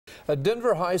A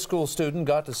Denver high school student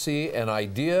got to see an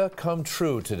idea come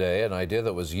true today, an idea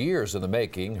that was years in the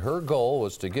making. Her goal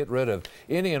was to get rid of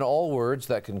any and all words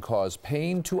that can cause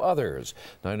pain to others.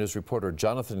 9 News reporter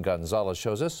Jonathan Gonzalez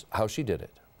shows us how she did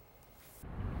it.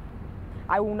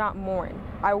 I will not mourn,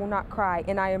 I will not cry,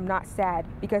 and I am not sad,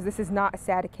 because this is not a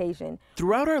sad occasion.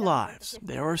 Throughout our lives,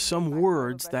 there are some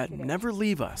words that never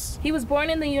leave us. He was born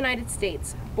in the United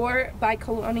States, born by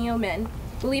colonial men,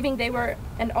 believing they were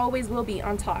and always will be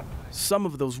on top. Some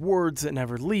of those words that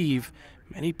never leave,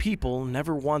 many people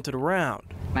never wanted around.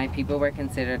 My people were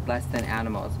considered less than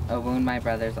animals, a wound my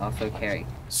brothers also carry.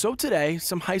 So today,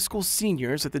 some high school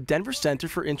seniors at the Denver Center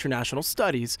for International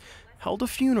Studies held a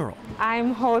funeral.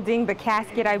 I'm holding the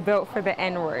casket I built for the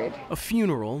N-word. A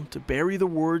funeral to bury the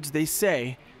words they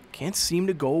say can't seem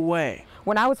to go away.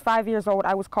 When I was 5 years old,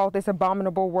 I was called this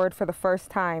abominable word for the first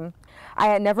time. I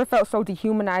had never felt so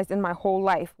dehumanized in my whole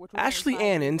life. Ashley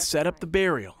Annan set up the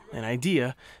burial, an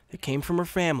idea that came from her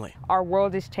family. Our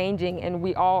world is changing and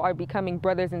we all are becoming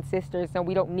brothers and sisters, and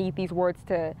we don't need these words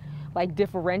to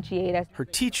differentiate us. Her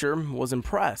teacher was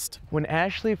impressed. When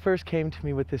Ashley first came to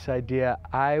me with this idea,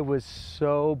 I was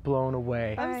so blown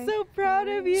away. I'm so proud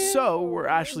of you. So were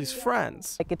Ashley's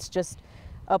friends. It's just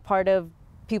a part of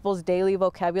people's daily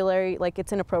vocabulary.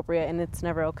 It's inappropriate and it's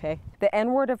never okay. The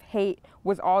N-word of hate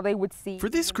was all they would see. For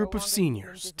this group of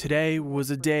seniors, today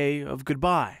was a day of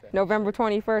goodbye. November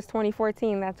 21st,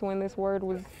 2014, that's when this word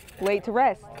was laid to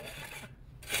rest.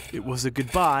 It was a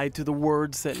goodbye to the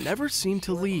words that never seemed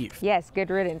to leave. Yes, good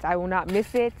riddance. I will not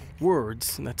miss it.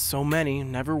 Words that so many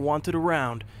never wanted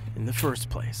around in the first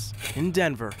place. In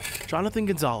Denver, Jonathan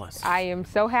Gonzalez. I am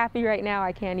so happy right now,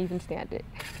 I can't even stand it.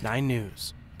 9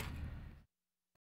 News.